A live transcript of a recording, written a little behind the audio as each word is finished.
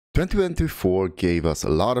2024 gave us a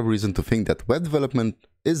lot of reason to think that web development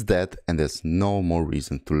is dead and there's no more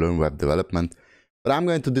reason to learn web development. But I'm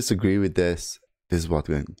going to disagree with this. This is what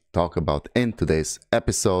we're going to talk about in today's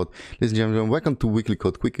episode. Ladies and gentlemen, welcome to Weekly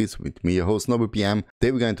Code Quickies with me, your host, Norbert PM.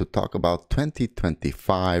 Today we're going to talk about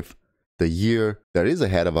 2025, the year that is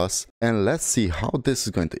ahead of us, and let's see how this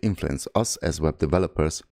is going to influence us as web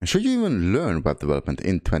developers. And should you even learn web development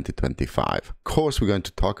in 2025? Of course, we're going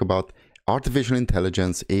to talk about artificial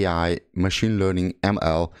intelligence, AI, machine learning,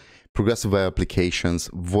 ML, progressive web applications,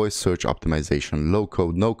 voice search optimization,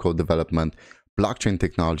 low-code, no-code development, blockchain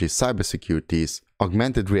technology, cybersecurity,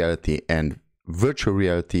 augmented reality and virtual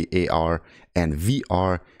reality, AR and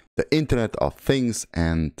VR, the Internet of Things,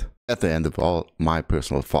 and at the end of all, my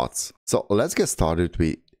personal thoughts. So let's get started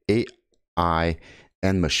with AI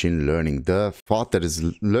and machine learning. The thought that is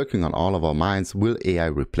lurking on all of our minds: will AI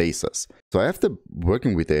replace us? So after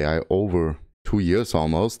working with AI over 2 years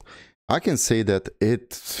almost, I can say that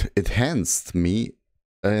it enhanced me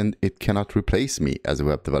and it cannot replace me as a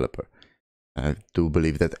web developer. I do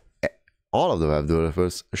believe that all of the web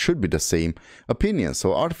developers should be the same opinion.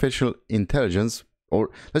 So artificial intelligence, or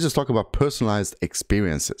let's just talk about personalized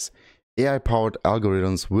experiences. AI-powered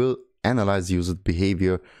algorithms will analyze user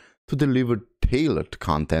behavior to deliver tailored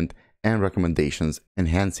content and recommendations,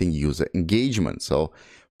 enhancing user engagement. So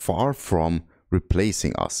far from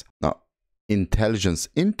replacing us. Now, intelligence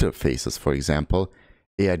interfaces, for example,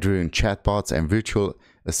 AI-driven chatbots and virtual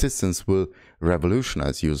assistants will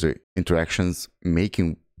revolutionize user interactions,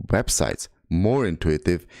 making websites more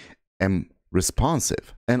intuitive and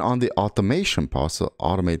responsive. And on the automation part, so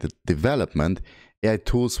automated development, AI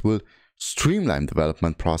tools will streamline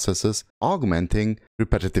development processes, augmenting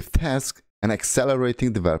repetitive tasks and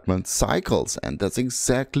accelerating development cycles. And that's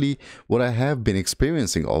exactly what I have been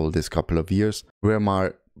experiencing over this couple of years, where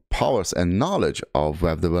my powers and knowledge of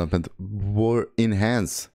web development were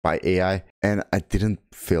enhanced by AI, and I didn't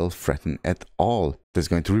feel threatened at all that's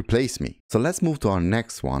going to replace me. So let's move to our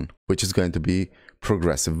next one, which is going to be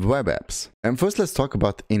progressive web apps. And first, let's talk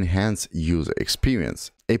about enhanced user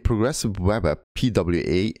experience. A progressive web app,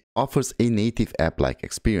 PWA, offers a native app-like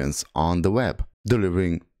experience on the web,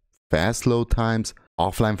 delivering fast load times,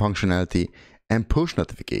 offline functionality, and push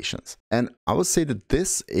notifications. And I would say that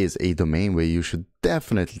this is a domain where you should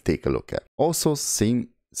definitely take a look at. Also,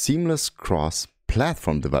 seamless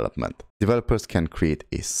cross-platform development. Developers can create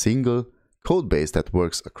a single code base that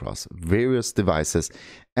works across various devices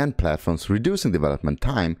and platforms, reducing development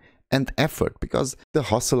time and effort, because the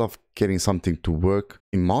hustle of getting something to work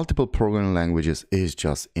in multiple programming languages is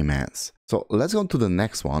just immense. So let's go to the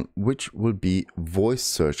next one, which will be voice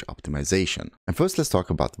search optimization. And first, let's talk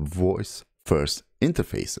about voice first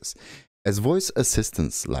interfaces. As voice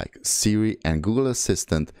assistants like Siri and Google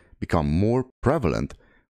Assistant become more prevalent,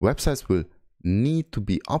 websites will need to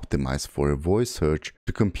be optimized for a voice search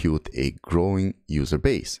to compute a growing user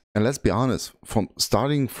base. And let's be honest,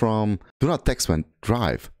 starting from do not text when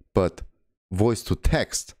drive, but voice to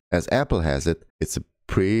text, as Apple has it, it's a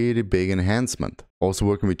pretty big enhancement. Also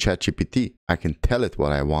working with ChatGPT, I can tell it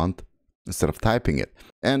what I want instead of typing it.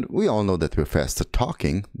 And we all know that we're faster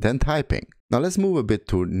talking than typing. Now let's move a bit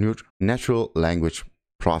to natural language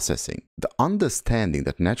processing. The understanding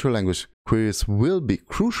that natural language queries will be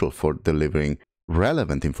crucial for delivering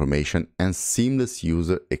relevant information and seamless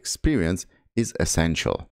user experience is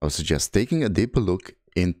essential. I would suggest taking a deeper look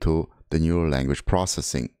into the neural language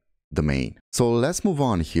processing domain. So let's move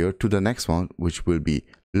on here to the next one, which will be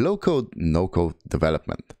low-code, no-code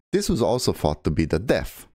development. This was also thought to be the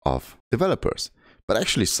death of developers, but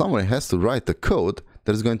actually someone has to write the code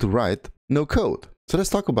that is going to write no code. So let's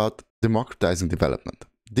talk about democratizing development.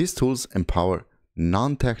 These tools empower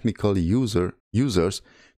non-technical users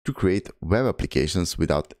to create web applications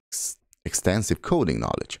without extensive coding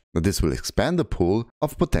knowledge. Now, this will expand the pool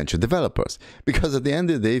of potential developers, because at the end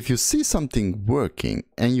of the day, if you see something working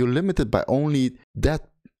and you're limited by only that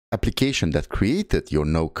application that created your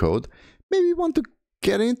no code, maybe you want to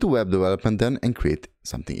get into web development then and create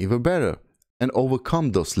something even better and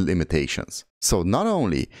overcome those limitations. So not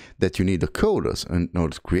only that you need the coders in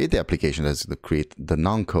order to create the application, that's to create the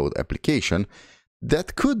non-code application,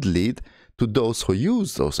 that could lead to those who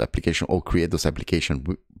use those applications or create those applications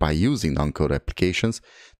by using non-code applications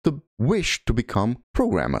to wish to become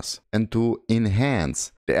programmers and to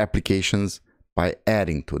enhance the applications by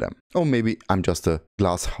adding to them. Or maybe I'm just a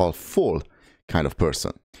glass half full kind of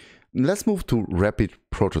person. Let's move to rapid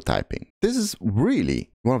prototyping. This is really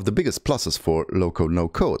one of the biggest pluses for low-code,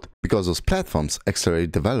 no-code, because those platforms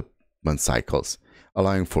accelerate development cycles,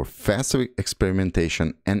 allowing for faster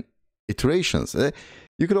experimentation and iterations.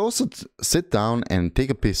 You could also sit down and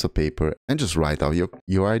take a piece of paper and just write out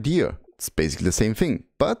your idea. It's basically the same thing.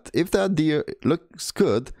 But if the idea looks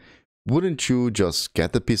good, wouldn't you just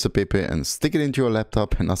get a piece of paper and stick it into your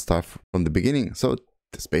laptop and not start from the beginning? So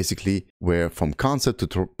that's basically where from concept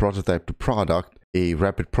to prototype to product, a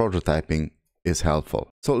rapid prototyping is helpful.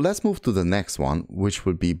 So let's move to the next one, which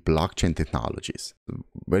will be blockchain technologies.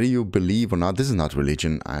 Whether you believe or not, this is not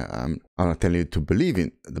religion. I'm not telling you to believe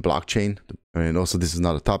in the blockchain. And also this is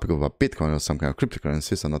not a topic about Bitcoin or some kind of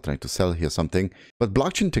cryptocurrencies. I'm not trying to sell here something. But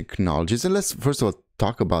blockchain technologies, and let's first of all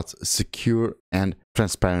talk about secure and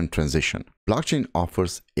transparent transition. Blockchain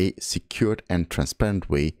offers a secured and transparent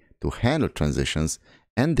way to handle transitions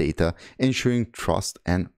and data, ensuring trust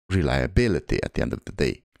and reliability at the end of the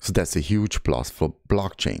day. So that's a huge plus for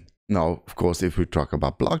blockchain. Now, of course, if we talk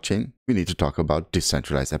about blockchain, we need to talk about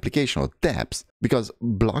decentralized application or dApps, because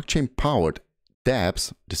blockchain-powered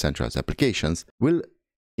dApps, decentralized applications, will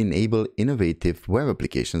enable innovative web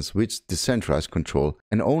applications with decentralized control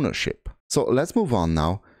and ownership. So let's move on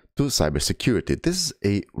now to cybersecurity. This is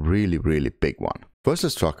a really big one. First,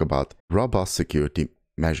 let's talk about robust security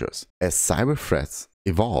measures. As cyber threats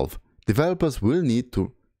evolve, developers will need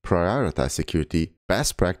to prioritize security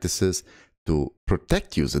best practices to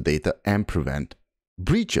protect user data and prevent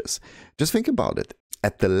breaches. Just think about it.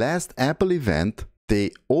 At the last Apple event, they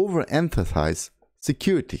overemphasize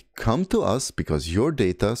security. Come to us because your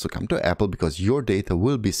data, so come to Apple because your data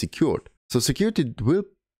will be secured. So security will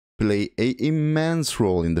play an immense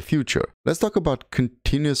role in the future. Let's talk about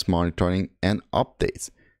continuous monitoring and updates.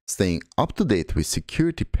 Staying up to date with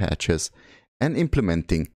security patches and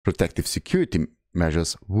implementing protective security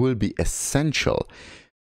measures will be essential.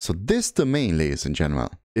 So this domain, ladies and gentlemen,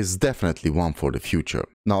 is definitely one for the future.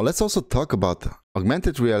 Now let's also talk about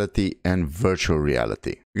augmented reality and virtual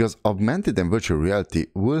reality, because augmented and virtual reality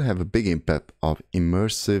will have a big impact of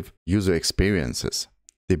immersive user experiences.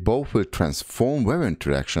 They both will transform web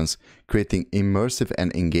interactions, creating immersive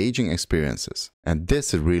and engaging experiences. And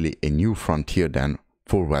this is really a new frontier then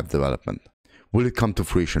for web development. Will it come to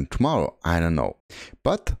fruition tomorrow? I don't know.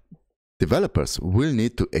 But developers will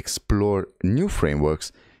need to explore new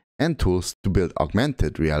frameworks and tools to build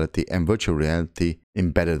augmented reality and virtual reality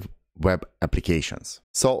embedded web applications.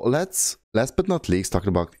 So last but not least, talk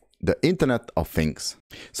about the Internet of Things.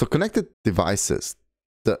 So connected devices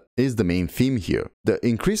is the main theme here. The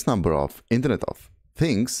increased number of Internet of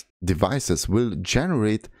Things devices will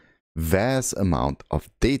generate vast amount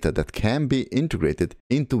of data that can be integrated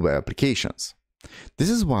into web applications. This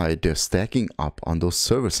is why they're stacking up on those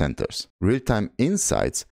server centers. Real-time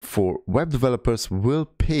insights for web developers will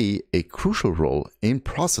play a crucial role in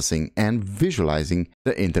processing and visualizing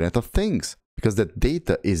the Internet of Things, because that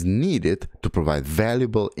data is needed to provide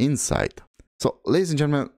valuable insight. So, ladies and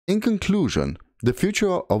gentlemen, in conclusion, the future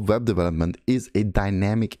of web development is a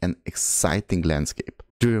dynamic and exciting landscape,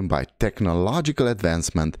 driven by technological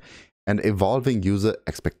advancement and evolving user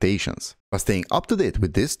expectations. By staying up to date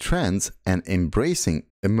with these trends and embracing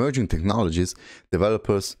emerging technologies,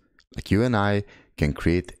 developers like you and I can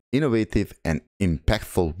create innovative and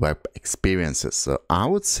impactful web experiences. So I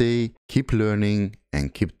would say keep learning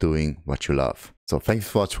and keep doing what you love. So thanks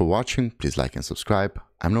so much for watching. Please like and subscribe.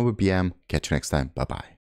 I'm Norbert BM. Catch you next time. Bye bye.